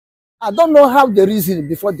I don't know how they reason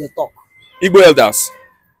before they talk. Igbo elders.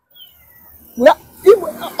 Well,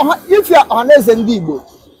 if you are Ohaneze and Igbo,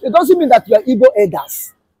 it doesn't mean that you are Igbo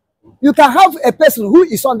elders. You can have a person who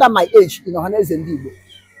is under my age in Ohaneze and Igbo,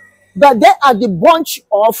 but they are the bunch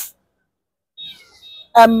of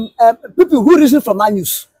people who reason from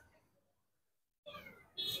Anus.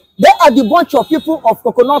 They are the bunch of people of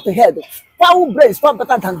coconut head, foul brains, far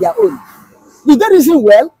better than their own. Do they reason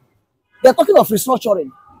well? They're talking of restructuring,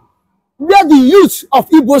 where the youth of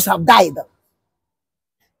Igbos have died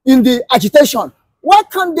in the agitation. Why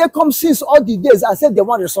can't they come since all the days and say they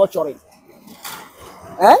want restructuring?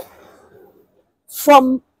 Eh?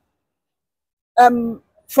 From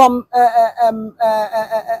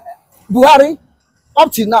Buhari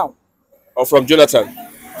up to now. Or from Jonathan?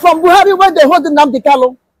 From Buhari, where they hold the Nnamdi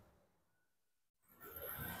Kanu,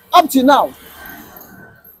 up to now.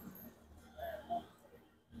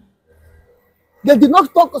 They did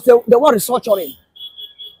not talk, they want restructuring.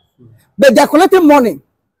 But they are collecting money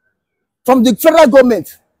from the federal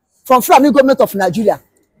government, from federal government of Nigeria.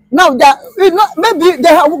 Now, they are, maybe they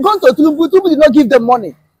have gone to Tulumbu, Tulumbu did not give them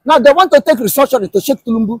money. Now they want to take restructuring to shake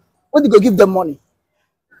Tulumbu, when they go give them money.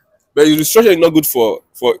 But restructuring is not good for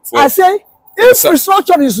I say, if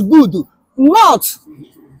restructuring is good, not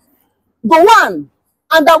go on,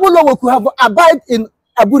 and that Awolowo could have abide in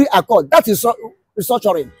Aburi Accord. That is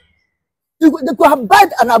restructuring. They could have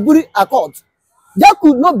abide an Aburi Accord. There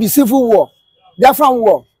could not be civil war, Biafra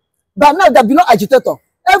war. But now there be no agitator.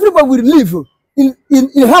 Everybody will live in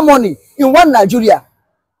harmony in one Nigeria.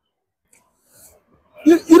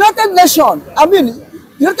 United Nations, I mean,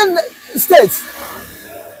 United States,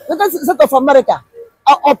 United States of America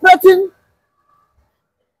are operating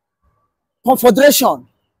confederation,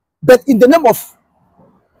 but in the name of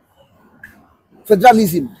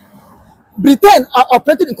federalism. Britain are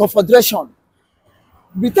operating in confederation.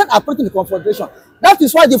 Britain are operating in confederation. That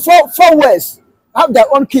is why the four West have their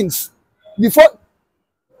own kings. Before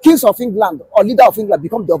kings of England or leader of England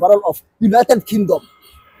become the overall of United Kingdom.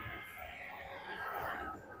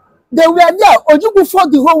 They were there. Ojukwu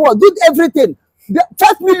fought the whole world, did everything.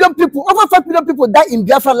 5 million people, over 5 million people died in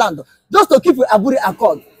Biafra land just to keep Aburi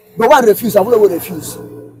Accord. But one refused, Aburi will refuse.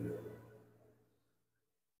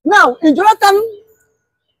 Now, in Jonathan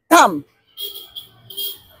time,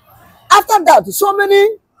 after that, so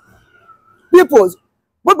many people,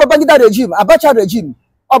 both Babangida regime, Abacha regime,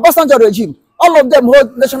 Obasanjo regime, all of them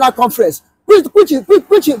hold national conference,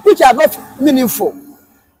 which are not meaningful.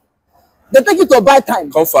 They take it to buy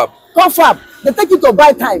time. Confab. They take it to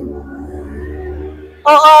buy time.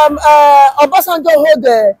 Obasanjo hold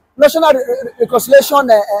the National Reconciliation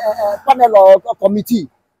panel or committee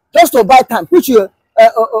just to buy time, which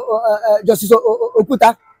Justice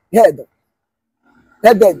Okuta head,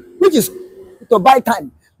 which is to buy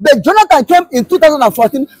time. But Jonathan came in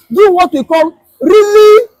 2014, do what we call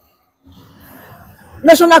really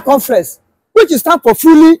national conference, which is time for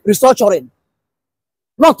fully restructuring.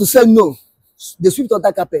 Not to say no, they sweep it on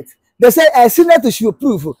that carpet. They say Senate should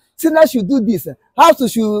approve, Senate should do this,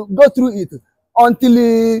 House should go through it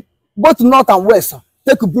until both North and West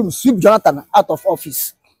take a broom, sweep Jonathan out of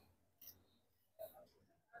office.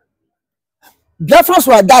 Biafrans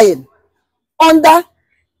were dying under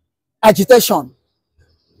agitation.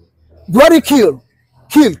 Glory kill,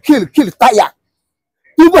 tire.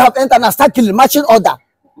 People have entered and start killing, marching order.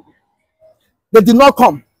 They did not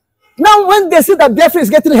come. Now when they see that Biafra is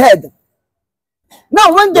getting head,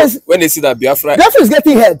 now when they see that Biafra is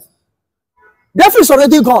getting head, Biafra is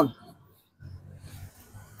already gone.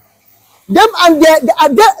 Them and the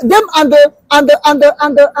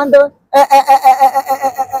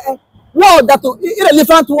word that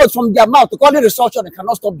irrelevant words from their mouth to call it restructuring and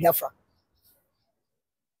cannot stop Biafra.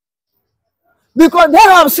 Because they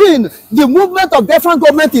have seen the movement of different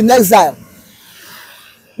government in exile.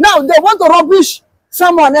 Now they want to rubbish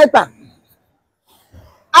someone Ekpa.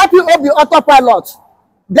 IPOB autopilot.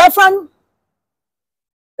 Different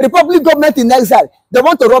Republic government in exile. They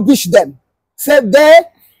want to rubbish them. Say they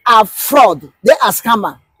are fraud. They are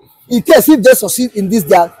scammer. In case if they succeed in this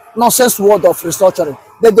their nonsense word of restructuring,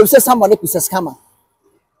 then they will say someone is a scammer.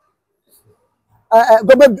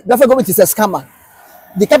 Biafra government is a scammer.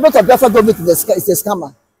 The capital of Biafra government is a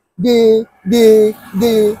scammer. The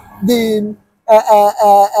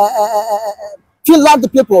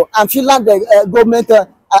Finland people and Finland government are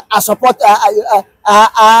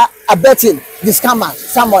abetting the scammer,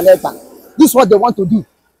 someone else. This is what they want to do.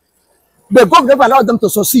 The God never allowed them to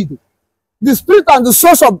succeed. The spirit and the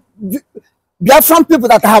source of Biafran people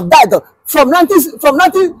that have died from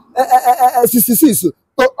 1966 to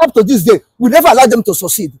up to this day, we never allow them to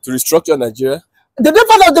succeed. To restructure Nigeria? They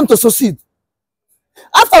never allow them to succeed.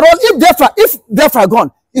 After all, if Biafra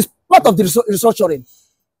gone, it's part of the restructuring.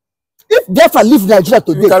 If Biafra leave Nigeria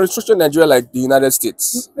today, You can restructure Nigeria like the United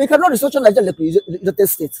States. we cannot restructure Nigeria like the United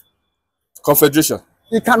States. Confederation.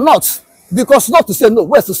 You cannot, because not to say no,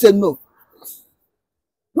 where to say no.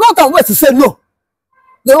 Not and where to say no.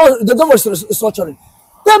 They don't want restructuring.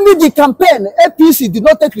 Tell me the campaign APC did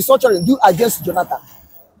not take restructuring do against Jonathan.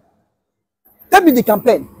 Tell me the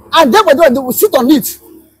campaign. And they were the one that will sit on it.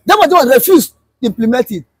 They were the one that refused to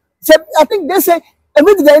implement it. So I think they say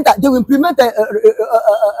immediately they enter, they will implement a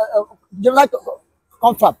general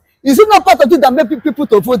confab. Is it not part of it that make people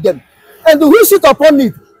to vote them? And who sit upon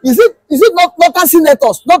it? Is it not Northern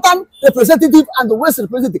senators, Northern representative and the West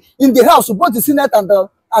representative in the House, both the Senate and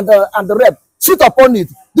the Rep, sit upon it?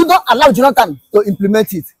 Do not allow Jonathan to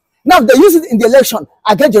implement it. Now they use it in the election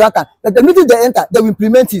against Jonathan. That the meeting they enter, they will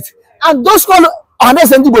implement it. And those called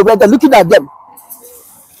Ohaneze and Igbo, they're looking at them.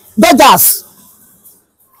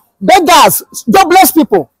 Beggars, jobless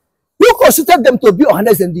people. Who considered them to be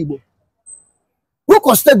Ohaneze and Igbo? Who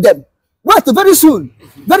considered them? Wait, very soon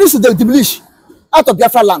they demolish out of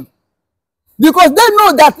Biafra land. Because they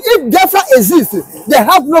know that if Biafra exists, they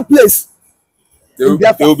have no place. They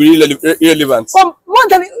will be irrelevant. More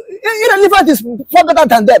than irrelevant is far better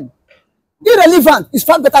than them. Irrelevant is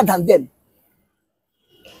far better than them.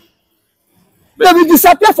 They will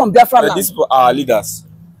disappear from Biafra land. These people are our leaders.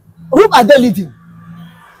 Who are they leading?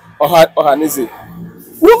 Ohaneze.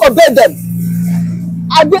 Who obeyed them?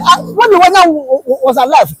 When the one was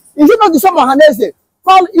alive, is it not the same Ohaneze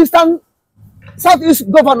called Southeast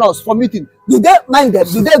governors for meeting? Do they mind them?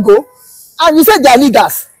 Do they go? And you said they are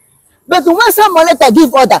leaders. But when someone later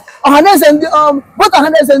give order, Ohaneze and both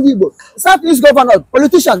Ohaneze and Igbo, Southeast governors,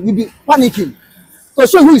 politicians will be panicking to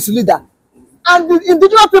show who is leader. And the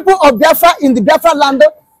indigenous people of Biafra in the Biafra land,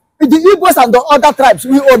 the Igbos and the other tribes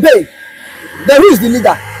will obey. Then who is the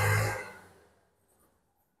leader?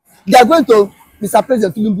 They are going to Mr.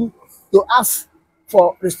 President Tinubu to ask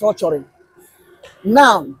for restructuring.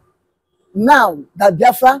 Now that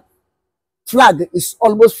Biafra flag is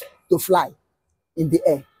almost to fly in the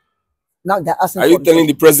air. Now they're asking. Are you telling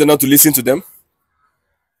the president not to listen to them?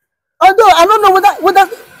 Although I don't know whether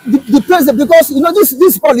the president, because you know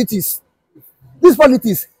this politics.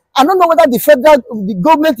 I don't know whether the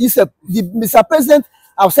government is the Mr. President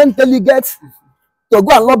have sent delegates to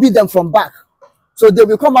go and lobby them from back. So they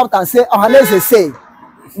will come out and say, Ohaneze say,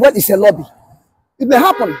 what is a lobby? It may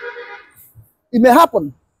happen. It may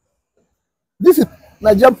happen. This is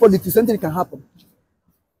Nigerian politics, anything can happen.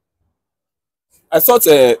 I thought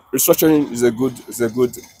restructuring is a good.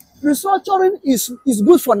 Restructuring is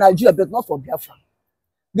good for Nigeria, but not for Biafra.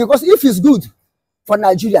 Because if it's good for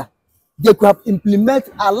Nigeria, they could have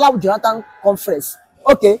allow Jonathan conference.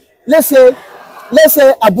 Okay, let's say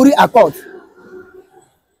Aburi Accord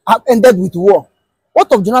have ended with war.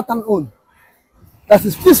 What of Jonathan own? That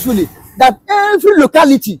is peacefully. That every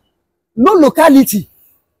locality, no locality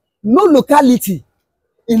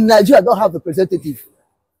in Nigeria don't have a representative.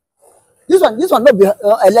 This one not be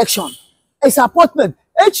election. It's appointment.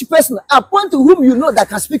 Each person appoint to whom you know that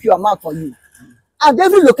can speak your mouth for you. And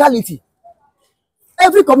every locality,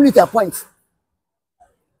 every community appoints.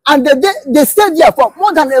 And they stay there for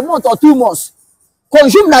more than a month or 2 months.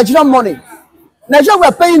 Consume Nigerian money. Nigeria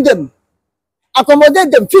were paying them,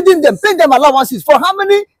 accommodate them, feeding them, paying them allowances. For how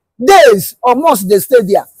many days or months they stay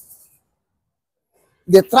there?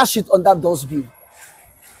 They trash it on that dustbin.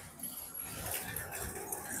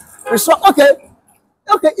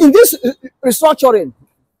 Okay, in this restructuring,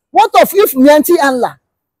 what of if Mianti Anla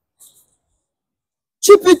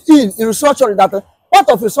chip it in restructuring? That part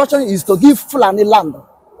of restructuring is to give Fulani land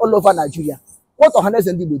all over Nigeria. What Ohaneze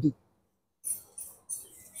and Igbo do?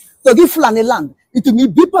 To give Fulani land, it will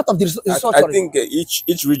be part of the restructuring. I think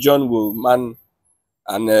each region will man,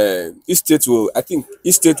 and each state will. I think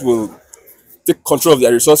each state will take control of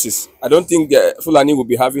their resources. I don't think Fulani will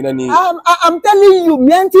be having any. I'm telling you,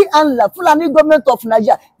 Mianti and the Fulani government of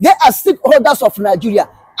Nigeria, they are stakeholders of Nigeria.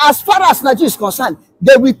 As far as Nigeria is concerned,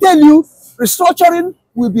 they will tell you restructuring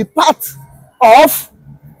will be part of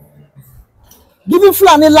giving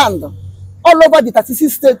Fulani land all over the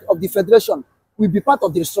 36 states of the Federation will be part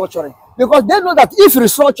of the restructuring. Because they know that if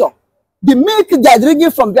restructure, the milk they are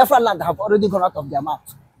drinking from Biafra land have already gone out of their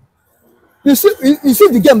mouth. You see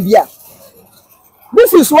the game there.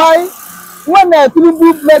 This is why when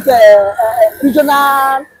Tinubu met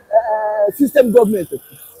regional system government,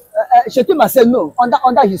 Shetima said no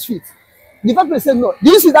under his feet. The government said no. Do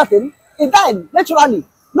you see that thing? It died naturally.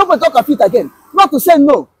 Nobody talk of it again. Not to say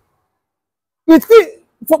no.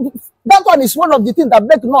 That one is one of the things that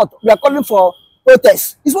make North. We are calling for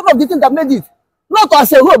protest. It's one of the things that made it. Not to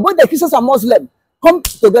say, oh, both the Christians and Muslims come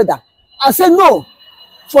together. I say no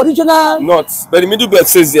for regional. North, but the Middle Belt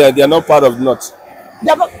says they are not part of North.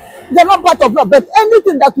 They're not part of North, but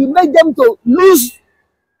anything that will make them to lose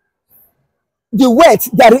the weight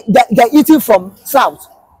they're eating from South,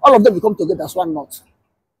 all of them will come together as one North.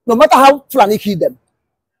 No matter how Fulani kill them.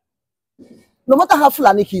 No matter how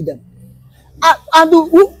Fulani kill them. And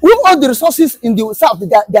who own the resources in the South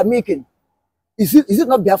that they're making? Is it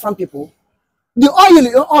not Biafran people? The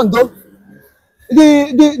oil on though,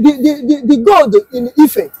 the gold in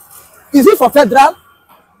Ife, is it for federal?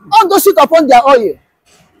 On those sit upon their oil.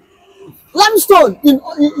 Limestone in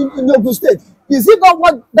Ogun State, is it not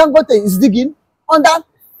what Dangote is digging under?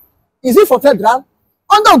 Is it for federal?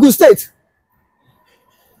 Under Ogun State.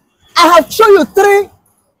 I have shown you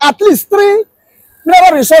at least three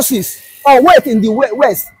mineral resources or weight in the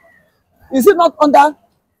West. Is it not under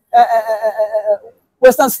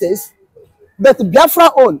Western states? But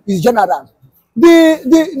Biafra own is general. The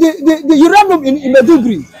uranium in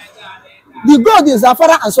Medugri, the gold in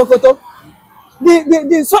Zamfara and Sokoto,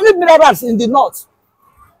 the solid minerals in the north.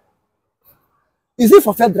 Is it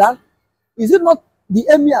for federal? Is it not the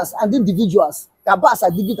emirs and the individuals Kabas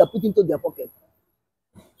are digging to put into their pocket?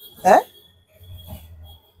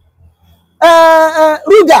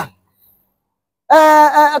 Ruga,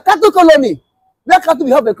 cattle colony, where cattle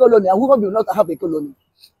will have a colony and women will not have a colony.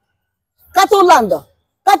 Cattle land,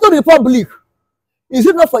 cattle republic, is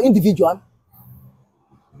it not for individual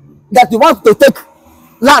that you want to take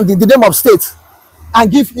land in the name of state and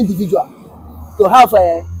give individual to have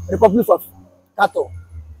a republic of cattle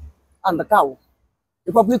and the cow,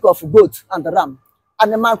 republic of goat and the ram,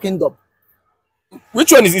 animal kingdom?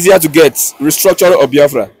 Which one is easier to get, Restructuring or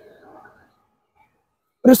Biafra?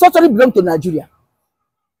 Restructuring belongs to Nigeria.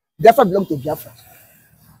 Biafra belongs to Biafra.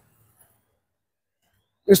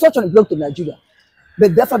 Restructuring belongs to Nigeria.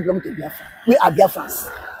 But Biafra belongs to Biafra. We are Biafrans.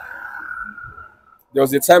 There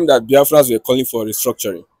was a time that Biafrans were calling for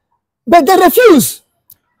restructuring. But they refuse.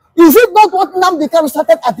 Is it not what Nnamdi Kanu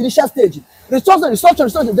started at the initial stage?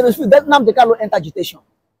 Restructuring, they refuse. Then Nnamdi Kanu entered agitation.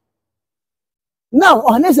 Now,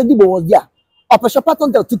 Ohaneze was there. Operation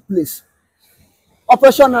Patton took place.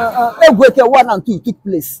 Operation Egweke 1 and 2 took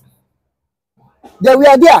place. They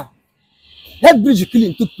were there. Head bridge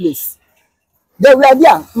killing took place. They were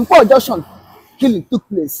there. Mpo Junction killing took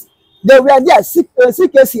place. They were there.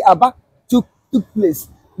 CKC Aba took place.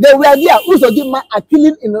 They were there. Uzodima are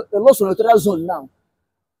killing in a low senatorial zone now.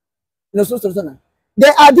 In a senatorial zone. They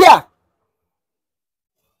are there.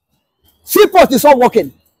 Seaport is not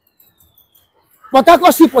working. Port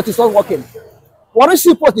Harcourt Seaport is not working. Warren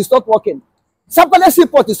Seaport is not working. Sapele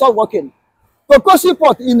Seaport is not working. Koko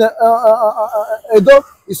Seaport in Edo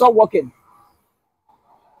is not working.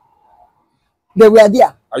 They were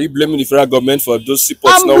there. Are you blaming the federal government for those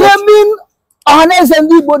seaports? I'm blaming Ohaneze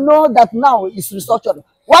and Igbo know that now it's restructuring.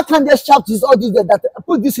 Why can't they shout this all this that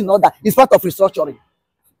put this in order? It's part of restructuring.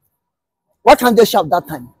 Why can't they shout that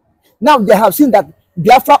time? Now they have seen that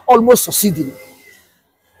Biafra almost succeeding.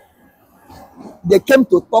 They came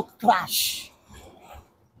to talk trash.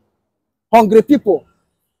 Hungry people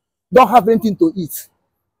don't have anything to eat.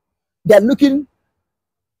 They're looking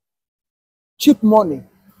cheap money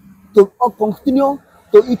to continue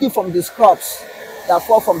to eat it from the scraps that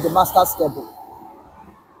fall from the master's table.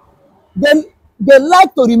 Then they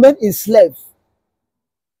like to remain enslaved,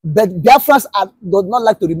 but Biafrans do not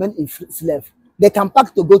like to remain enslaved. They can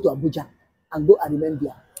pack to go to Abuja and go and remain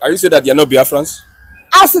there. Are you saying that they are not Biafrans?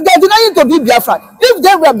 As they denying to be Biafran. If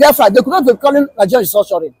they were Biafra, they could not be calling Nigerian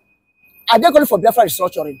restructuring. Are they calling for Biafra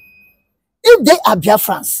restructuring? If they are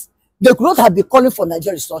Biafrans, they could not have been calling for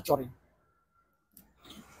Nigerian restructuring.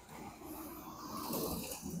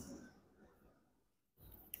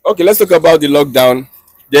 Okay, let's talk about the lockdown.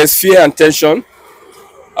 There's fear and tension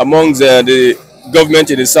among the government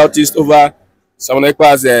in the southeast over Simon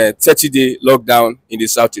Ekpa's 30-day lockdown in the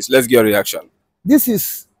southeast. Let's get a reaction. This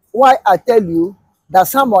is why I tell you that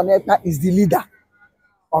Simon Ekpa is the leader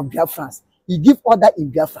of Biafrans. He gives order in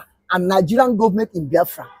Biafra, and Nigerian government in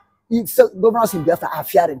Biafra, governors in Biafra are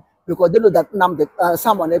fearing because they know that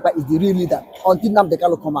Simon Ekpa is the real leader until Nnamdi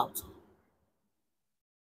Kanu come out.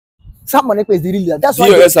 Simon Ekpa is the real leader. That's why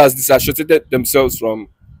DOS has disassociated themselves from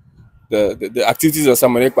the activities of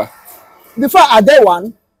Simon Ekpa. Before at day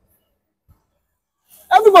one,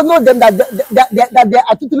 everybody knows them that they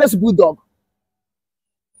are toothless bulldog.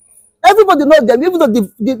 Everybody knows them, even though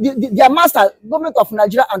their master, government of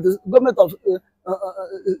Nigeria and the government of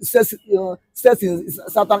states in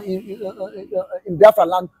southern in Biafra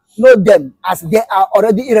land, know them as they are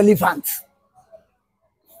already irrelevant.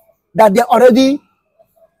 that they already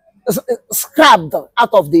scrapped out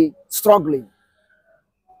of the struggling.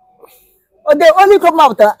 They only come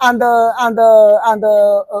out and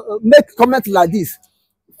make comments like this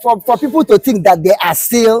for people to think that they are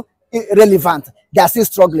still relevant. They are still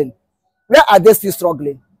struggling. Where are they still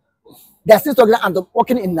struggling? They are still struggling and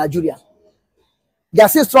working in Nigeria. They are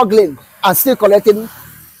still struggling and still collecting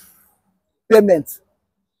payments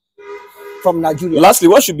from Nigeria. Lastly,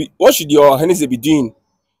 what should your Ohaneze be doing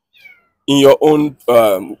in your own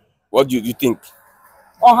what do you think?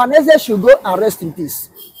 Ohaneze should go and rest in peace.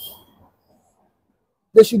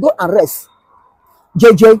 They should go and rest.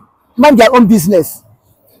 JJ, mind their own business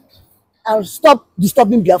and stop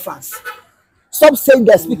disturbing Biafrans. Stop saying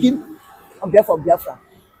they're speaking on behalf of Biafra.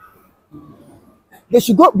 They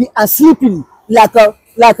should go be and sleeping like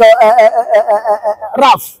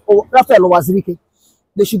Raf or Raphael Wazirike.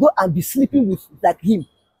 They should go and be sleeping with like him.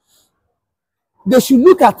 They should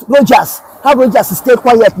look at Rogers, how Rogers stay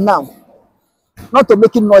quiet now, not to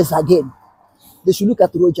making noise again. They should look at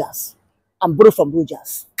Rogers and borrow from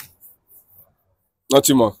Rogers.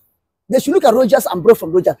 Nothing more. They should look at Rogers and borrow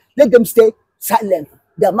from Rogers. Let them stay silent.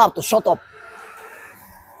 Their mouth to shut up.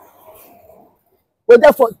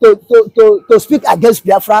 Whether to speak against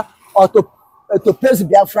Biafra or to praise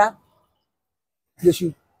Biafra, they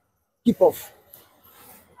should keep off.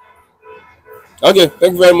 Okay,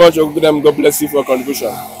 thank you very much. God bless you for your contribution.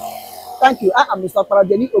 Thank you. I am Mr.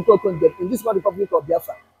 Paradeni Okokondep in this Republic of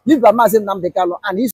Biafra. Live by Mazin Namdekalo and his